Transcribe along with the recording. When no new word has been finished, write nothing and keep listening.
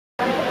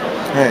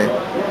Hey,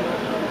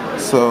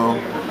 so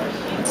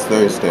it's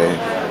Thursday,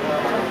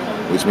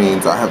 which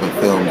means I haven't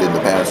filmed in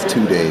the past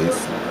 2 days.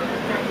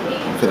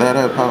 For that,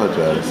 I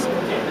apologize.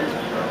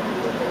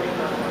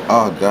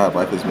 Oh God,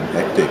 life has been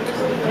hectic.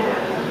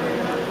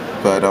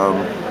 But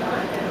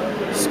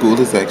school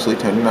is actually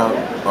turning out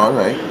all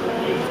right.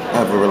 I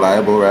have a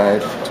reliable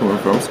ride to and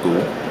from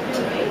school.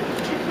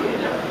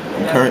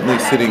 I'm currently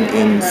sitting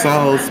in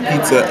Sal's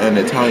Pizza and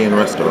Italian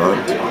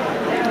restaurant,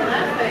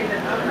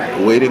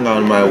 waiting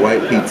on my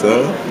white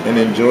pizza and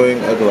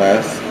enjoying a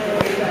glass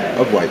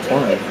of white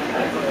wine.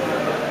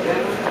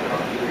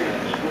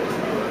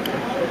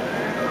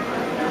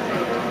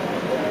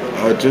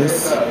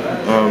 Just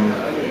I'm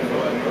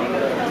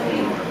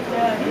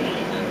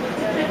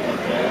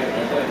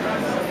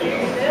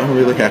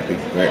really happy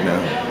right now.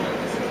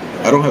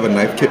 I don't have a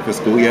knife kit for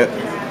school yet,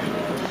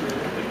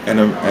 and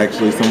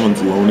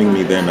someone's loaning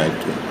me their knife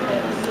kit.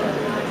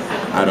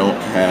 I don't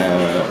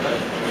have,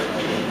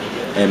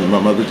 and my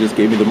mother just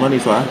gave me the money,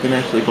 so I can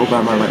actually go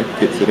buy my knife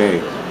kit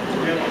today.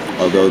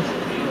 Although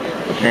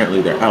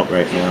apparently they're out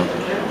right now.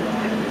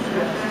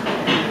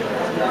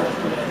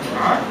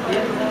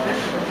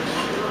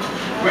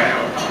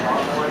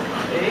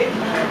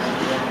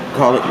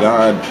 Call it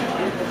God,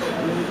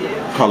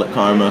 call it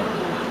karma.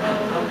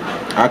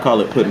 I call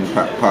it putting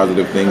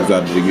positive things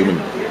out into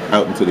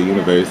the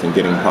universe and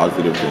getting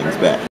positive things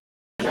back.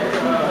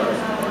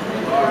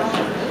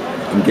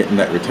 I'm getting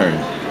that return.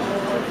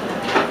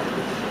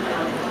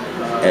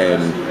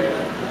 And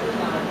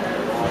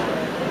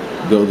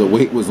though the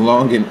wait was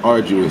long and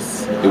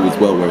arduous, it was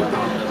well worth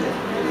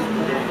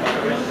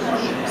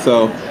it.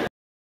 So,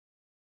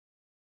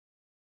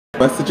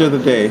 message of the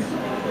day,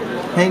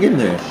 hang in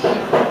there.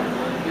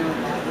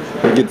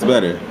 It gets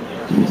better.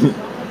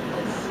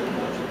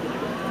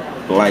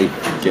 Life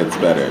gets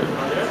better.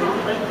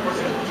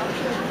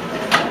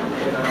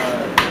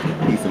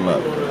 Peace and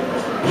love.